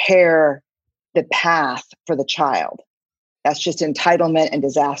prepare the path for the child. That's just entitlement and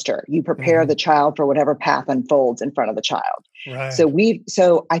disaster. You prepare the child for whatever path unfolds in front of the child. Right.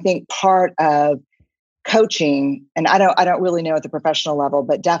 So I think part of coaching, and I don't really know at the professional level,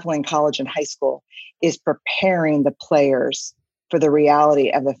 but definitely in college and high school, is preparing the players for the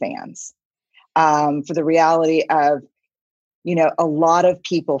reality of the fans, for the reality of, a lot of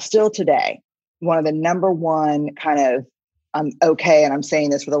people still today, one of the number one kind of, and I'm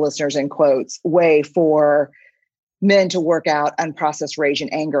saying this for the listeners in quotes, way for men to work out unprocessed rage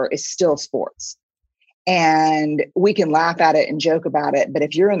and anger is still sports. And we can laugh at it and joke about it, but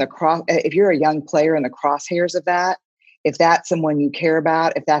if you're if you're a young player in the crosshairs of that, if that's someone you care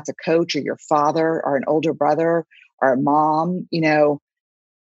about, if that's a coach or your father or an older brother or a mom,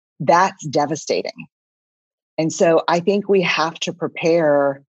 that's devastating. And so I think we have to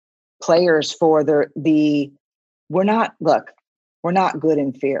prepare players for we're not good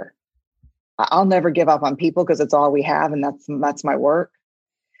in fear. I'll never give up on people because it's all we have, and that's my work.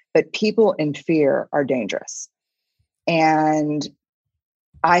 But people in fear are dangerous. And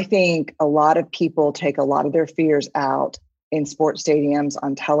I think a lot of people take a lot of their fears out in sports stadiums,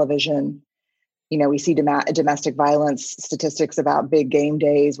 on television. We see domestic violence statistics about big game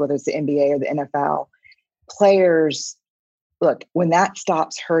days, whether it's the NBA or the NFL. Players, look, when that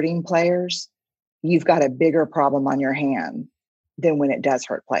stops hurting players, you've got a bigger problem on your hand than when it does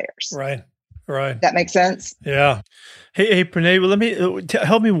hurt players. Right. That makes sense? Yeah. Hey, Pranay, well, let me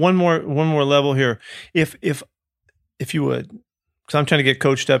help me one more level here, if you would, because I'm trying to get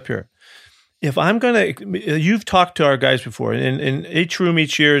coached up here. If I'm you've talked to our guys before, and each room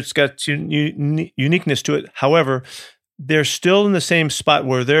each year, it's got uniqueness to it. However, they're still in the same spot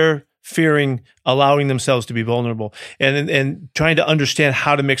where they're fearing allowing themselves to be vulnerable, and trying to understand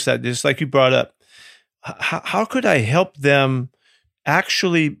how to mix that. Just like you brought up, how could I help them?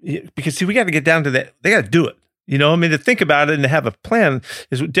 Actually, because we got to get down to that. They got to do it. To think about it and to have a plan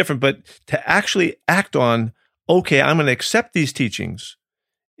is different, but to actually act on, okay, I'm going to accept these teachings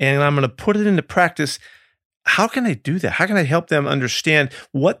and I'm going to put it into practice. How can I do that? How can I help them understand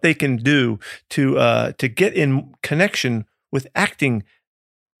what they can do to get in connection with acting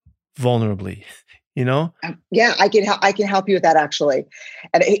vulnerably? Yeah, I can help you with that, actually.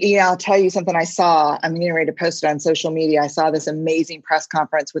 And I'll tell you something I saw. I'm getting ready to post it on social media. I saw this amazing press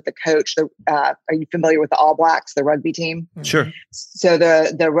conference with the coach. Are you familiar with the All Blacks, the rugby team? Sure. So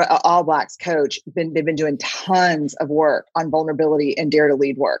the All Blacks coach, they've been doing tons of work on vulnerability and dare to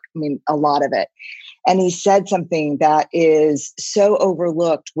lead work. I mean, a lot of it. And he said something that is so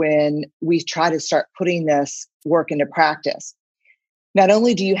overlooked when we try to start putting this work into practice. Not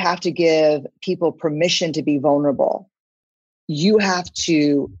only do you have to give people permission to be vulnerable, you have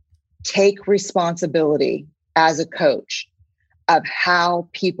to take responsibility as a coach of how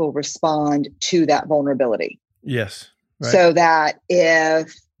people respond to that vulnerability. Yes. Right. So that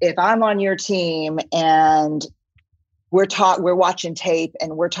if I'm on your team and we're watching tape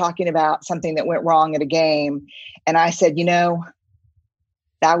and we're talking about something that went wrong at a game, and I said,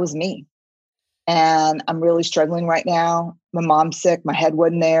 that was me. And I'm really struggling right now. My mom's sick. My head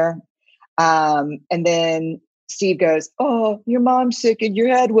wasn't there. And then Steve goes, "Oh, your mom's sick and your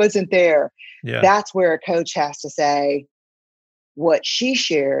head wasn't there." Yeah. That's where a coach has to say, what she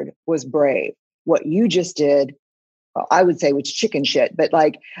shared was brave. What you just did well, I would say which chicken shit, but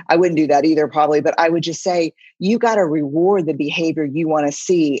like, I wouldn't do that either probably, but I would just say, you got to reward the behavior you want to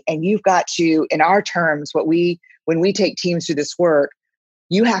see. And you've got to, in our terms, when we take teams through this work,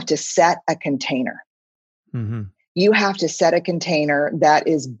 you have to set a container. Mm-hmm. You have to set a container that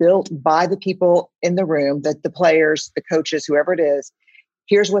is built by the people in the room, that the players, the coaches, whoever it is.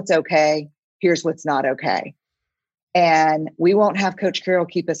 Here's what's okay. Here's what's not okay. And we won't have Coach Carroll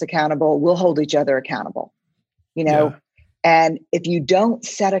keep us accountable. We'll hold each other accountable, Yeah. And if you don't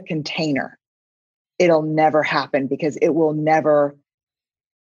set a container, it'll never happen because it will never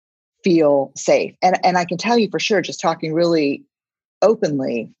feel safe. And I can tell you for sure, just talking really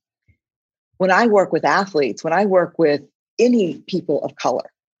openly, when I work with athletes, when I work with any people of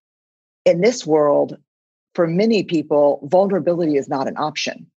color in this world, for many people, vulnerability is not an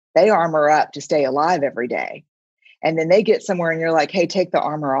option. They armor up to stay alive every day. And then they get somewhere and you're like, hey, take the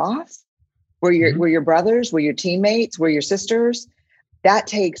armor off. We're your brothers, we're your teammates, we're your sisters. That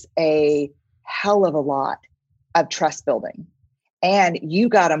takes a hell of a lot of trust building. And you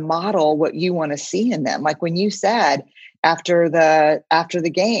got to model what you want to see in them. Like when you said after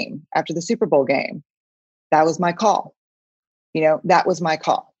the game, after the Super Bowl game, that was my call. That was my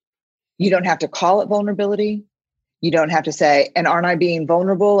call. You don't have to call it vulnerability. You don't have to say, and aren't I being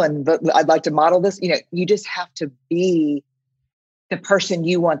vulnerable? And I'd like to model this. You just have to be the person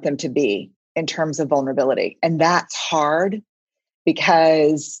you want them to be in terms of vulnerability. And that's hard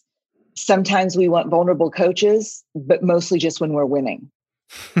because sometimes we want vulnerable coaches, but mostly just when we're winning.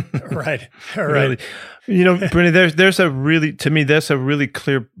 Right. All Really. right. Brittany, there's a really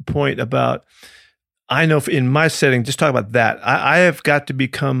clear point about, I know in my setting, just talk about that. I have got to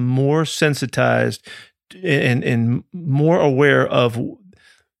become more sensitized and more aware of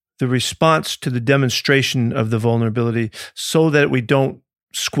the response to the demonstration of the vulnerability so that we don't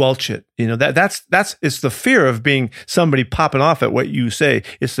squelch it. It's the fear of being somebody popping off at what you say.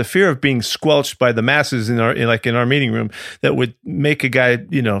 It's the fear of being squelched by the masses in our meeting room that would make a guy,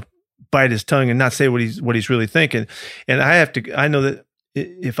 bite his tongue and not say what he's really thinking. And I know that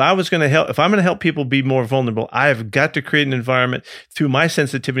if I'm going to help people be more vulnerable, I have got to create an environment through my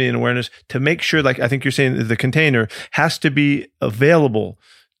sensitivity and awareness to make sure, like I think you're saying, the container has to be available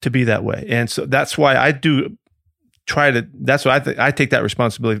to be that way. And so that's why I do that's why I take that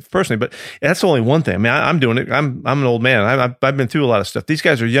responsibility personally, but that's only one thing. I mean, I'm doing it. I'm an old man. I've been through a lot of stuff. These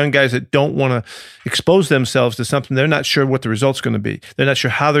guys are young guys that don't want to expose themselves to something. They're not sure what the result's going to be. They're not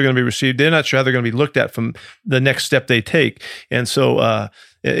sure how they're going to be received. They're not sure how they're going to be looked at from the next step they take. And so,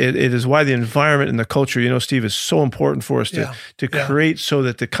 it is why the environment and the culture, Steve, is so important for us to create so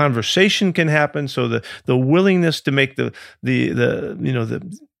that the conversation can happen. So the willingness to make the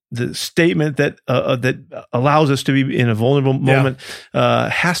statement that allows us to be in a vulnerable moment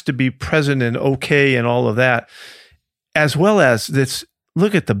has to be present and okay and all of that, as well as this.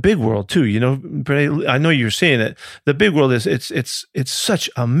 Look at the big world too. I know you're seeing it. The big world it's such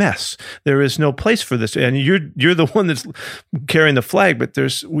a mess. There is no place for this, and you're the one that's carrying the flag. But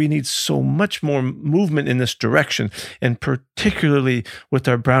we need so much more movement in this direction, and particularly with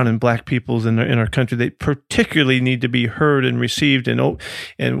our brown and black peoples in our country, they particularly need to be heard and received. And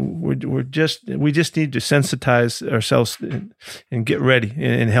we just need to sensitize ourselves and get ready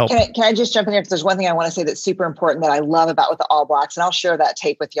and help. Can I just jump in here? Because there's one thing I want to say that's super important that I love about with the All Blacks, and I'll share that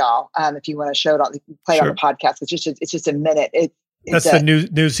tape with y'all if you want to show it on on the podcast. It's just a minute. That's the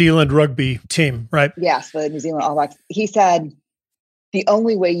New Zealand rugby team, right? Yes, the New Zealand All Blacks. He said the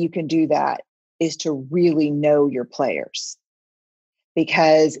only way you can do that is to really know your players,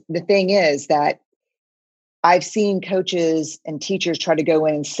 because the thing is that I've seen coaches and teachers try to go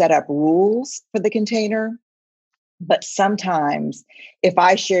in and set up rules for the container, but sometimes if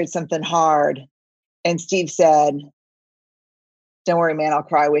I shared something hard and Steve said, "Don't worry, man, I'll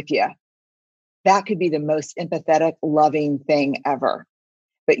cry with you," that could be the most empathetic, loving thing ever.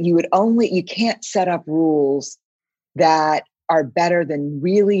 But you can't set up rules that are better than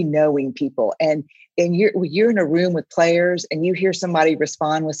really knowing people. And you're in a room with players and you hear somebody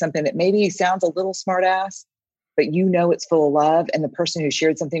respond with something that maybe sounds a little smart ass, but it's full of love, and the person who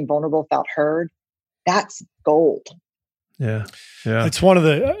shared something vulnerable felt heard. That's gold. Yeah. It's one of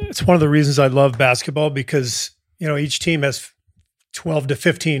the reasons I love basketball, because each team has 12 to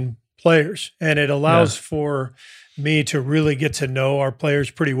 15 players, and it allows for me to really get to know our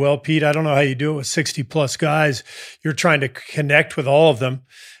players pretty well. Pete, I don't know how you do it with 60 plus guys. You're trying to connect with all of them.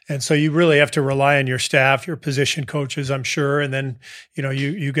 And so you really have to rely on your staff, your position coaches, I'm sure. And then,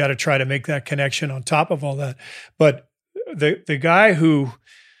 you got to try to make that connection on top of all that. But the guy who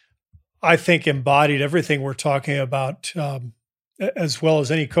I think embodied everything we're talking about as well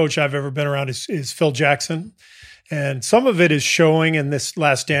as any coach I've ever been around is Phil Jackson. And some of it is showing in this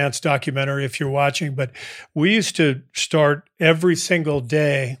Last Dance documentary, if you're watching, but we used to start every single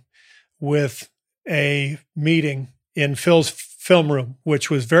day with a meeting in Phil's film room, which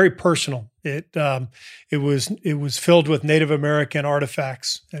was very personal. It was filled with Native American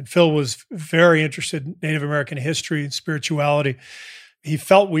artifacts, and Phil was very interested in Native American history and spirituality. He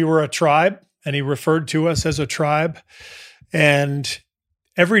felt we were a tribe, and he referred to us as a tribe. And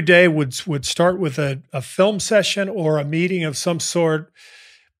every day would start with a film session or a meeting of some sort,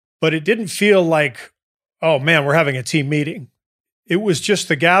 but it didn't feel like, oh man, we're having a team meeting. It was just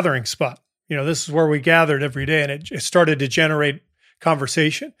the gathering spot. This is where we gathered every day, and it started to generate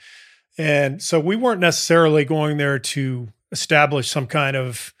conversation. And so we weren't necessarily going there to establish some kind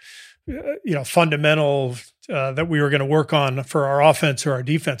of, fundamental that we were going to work on for our offense or our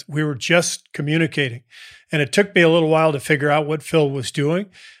defense. We were just communicating. And it took me a little while to figure out what Phil was doing.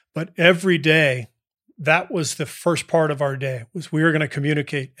 But every day, that was the first part of our day, was we were going to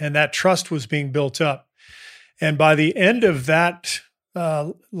communicate. And that trust was being built up. And by the end of that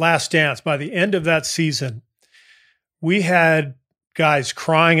Last Dance, by the end of that season, we had guys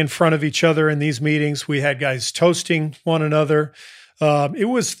crying in front of each other in these meetings. We had guys toasting one another. It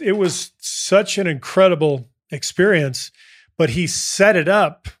was such an incredible experience, but he set it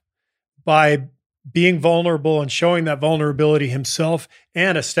up by being vulnerable and showing that vulnerability himself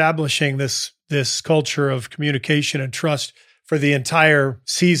and establishing this culture of communication and trust for the entire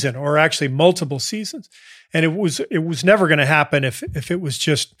season, or actually multiple seasons. And it was never going to happen if it was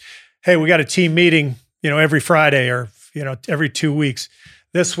just, hey, we got a team meeting, every Friday or, every 2 weeks.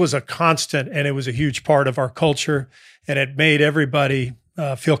 This was a constant, and it was a huge part of our culture, and it made everybody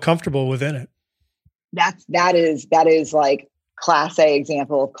feel comfortable within it. That is like Class A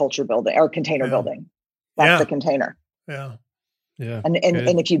example of culture building or container building. That's the container. Yeah. And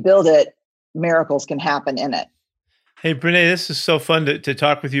if you build it, miracles can happen in it. Hey, Brene, this is so fun to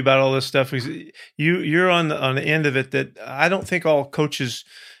talk with you about all this stuff. You're on the end of it that I don't think all coaches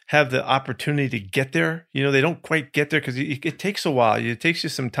have the opportunity to get there. They don't quite get there because it takes a while. It takes you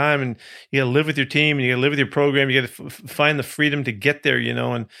some time, and you got to live with your team, and you got to live with your program. You got to find the freedom to get there,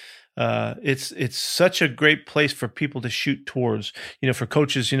 and it's such a great place for people to shoot towards. For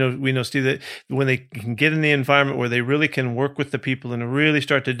coaches, we know, Steve, that when they can get in the environment where they really can work with the people and really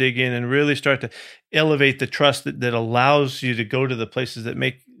start to dig in and really start to elevate the trust that allows you to go to the places that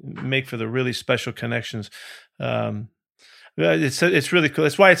make for the really special connections. It's really cool.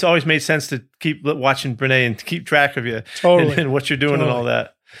 That's why it's always made sense to keep watching Brene and to keep track of you and what you're doing and all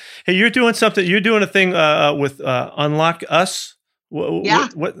that. Hey, you're doing something. You're doing a thing with Unlock Us.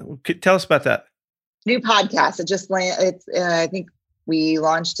 What tell us about that? New podcast. It just I think we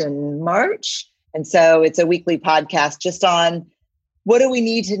launched in March, and so it's a weekly podcast just on what do we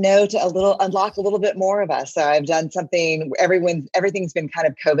need to know to unlock a little bit more of us. So I've done something. Everything's been kind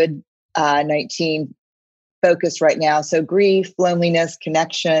of COVID-19 focused right now. So grief, loneliness,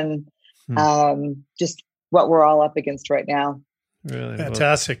 connection, just what we're all up against right now. Really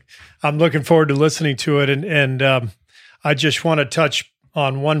fantastic. I'm looking forward to listening to it, and I just want to touch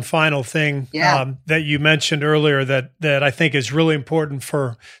on one final thing that you mentioned earlier that I think is really important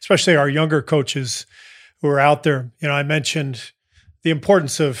for especially our younger coaches who are out there. I mentioned the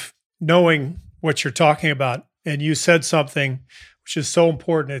importance of knowing what you're talking about, and you said something which is so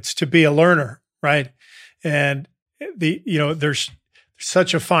important. It's to be a learner, right? And there's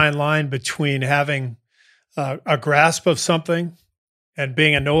such a fine line between having a grasp of something and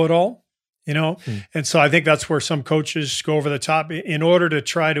being a know-it-all. And so I think that's where some coaches go over the top in order to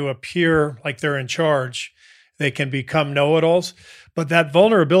try to appear like they're in charge. They can become know-it-alls, but that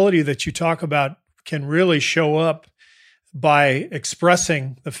vulnerability that you talk about can really show up by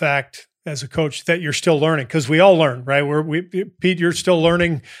expressing the fact as a coach that you're still learning, because we all learn, right? Pete, you're still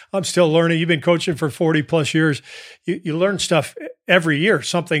learning. I'm still learning. You've been coaching for 40 plus years. You learn stuff every year.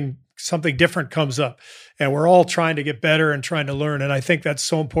 Something different comes up, and we're all trying to get better and trying to learn. And I think that's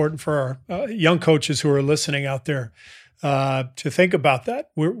so important for our young coaches who are listening out there to think about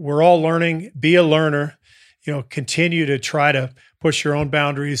that. We're all learning. Be a learner. Continue to try to push your own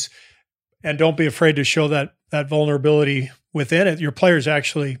boundaries, and don't be afraid to show that vulnerability within it. Your players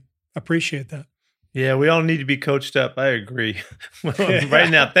actually appreciate that. Yeah, we all need to be coached up. I agree. Right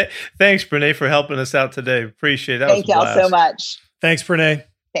now, thanks, Brene, for helping us out today. Appreciate it. Thank y'all so much. Thanks, Brene.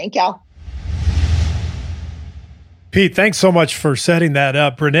 Thank y'all. Pete, thanks so much for setting that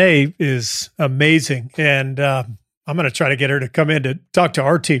up. Brene is amazing, and I'm going to try to get her to come in to talk to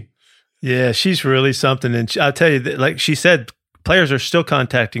our team. Yeah, she's really something. And I'll tell you, like she said, players are still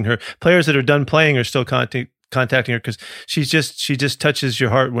contacting her. Players that are done playing are still contacting her because she just touches your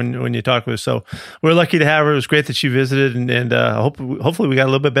heart when you talk with her. So we're lucky to have her. It was great that she visited, and hopefully we got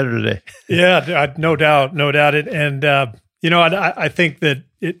a little bit better today. Yeah, no doubt. And I think that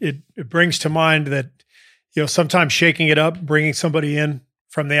it brings to mind that sometimes shaking it up, bringing somebody in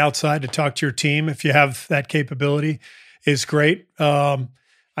from the outside to talk to your team, if you have that capability, is great.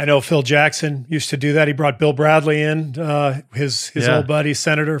 I know Phil Jackson used to do that. He brought Bill Bradley in, his old buddy,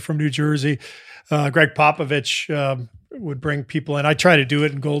 senator from New Jersey. Greg Popovich would bring people in. I try to do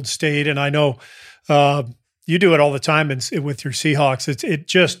it in Gold State, and I know you do it all the time with your Seahawks. It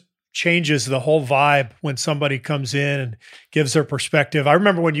just changes the whole vibe when somebody comes in and gives their perspective. I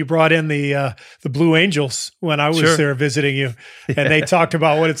remember when you brought in the Blue Angels when I was there visiting you, and they talked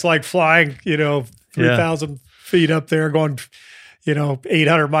about what it's like flying, 3,000 feet up there, going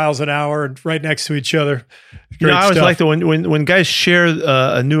 800 miles an hour and right next to each other. I always like when guys share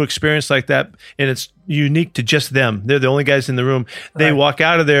a new experience like that, and it's unique to just them. They're the only guys in the room. They walk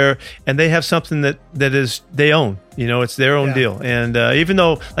out of there and they have something that is they own. It's their own deal. And even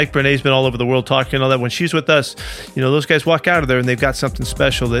though, like, Brené's been all over the world talking and all that, when she's with us, those guys walk out of there and they've got something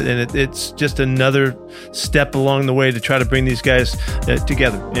special. And it's just another step along the way to try to bring these guys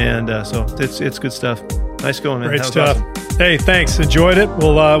together. And so it's good stuff. Nice going, man. Great stuff. Awesome. Hey, thanks. Enjoyed it.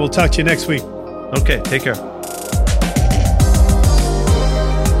 We'll talk to you next week. Okay. Take care.